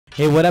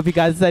Hey, what up, you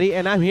guys? It's Eddie,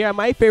 and I'm here at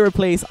my favorite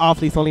place, Off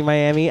Lease Only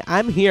Miami.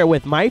 I'm here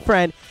with my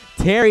friend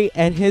Terry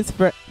and his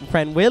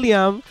friend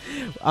William.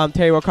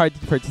 Terry, what car did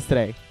you purchase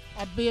today?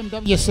 A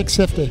BMW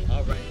 650.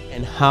 All right.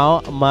 And how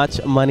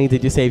much money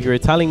did you save? You were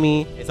telling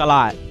me it's a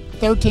lot.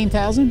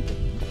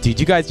 $13,000. Did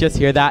you guys just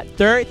hear that?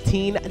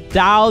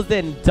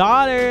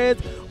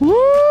 $13,000.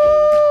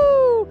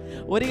 Woo!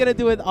 What are you gonna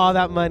do with all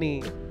that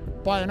money?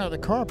 Buy another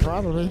car,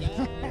 probably.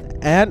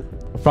 And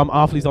from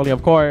Off Lease Only,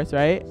 of course,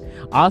 right?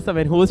 Awesome.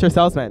 And who was your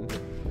salesman?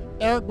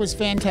 Eric was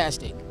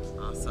fantastic.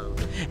 Awesome.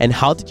 And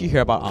how did you hear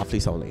about Off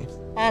Lease Only?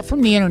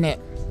 From the internet.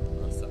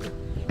 Awesome.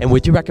 And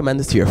would you recommend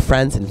this to your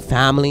friends and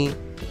family?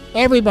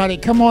 Everybody,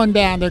 come on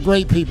down. They're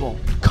great people.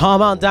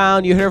 Come on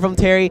down. You heard from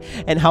Terry.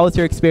 And how was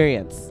your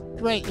experience?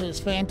 Great. It was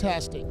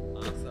fantastic.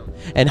 Awesome.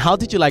 And how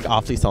did you like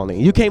Off Lease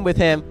Only? You came with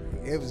him.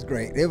 It was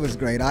great. It was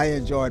great. I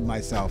enjoyed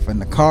myself, and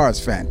the car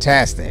is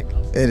fantastic.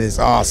 It is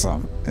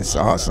awesome. It's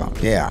awesome.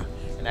 Yeah.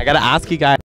 And I gotta ask you guys.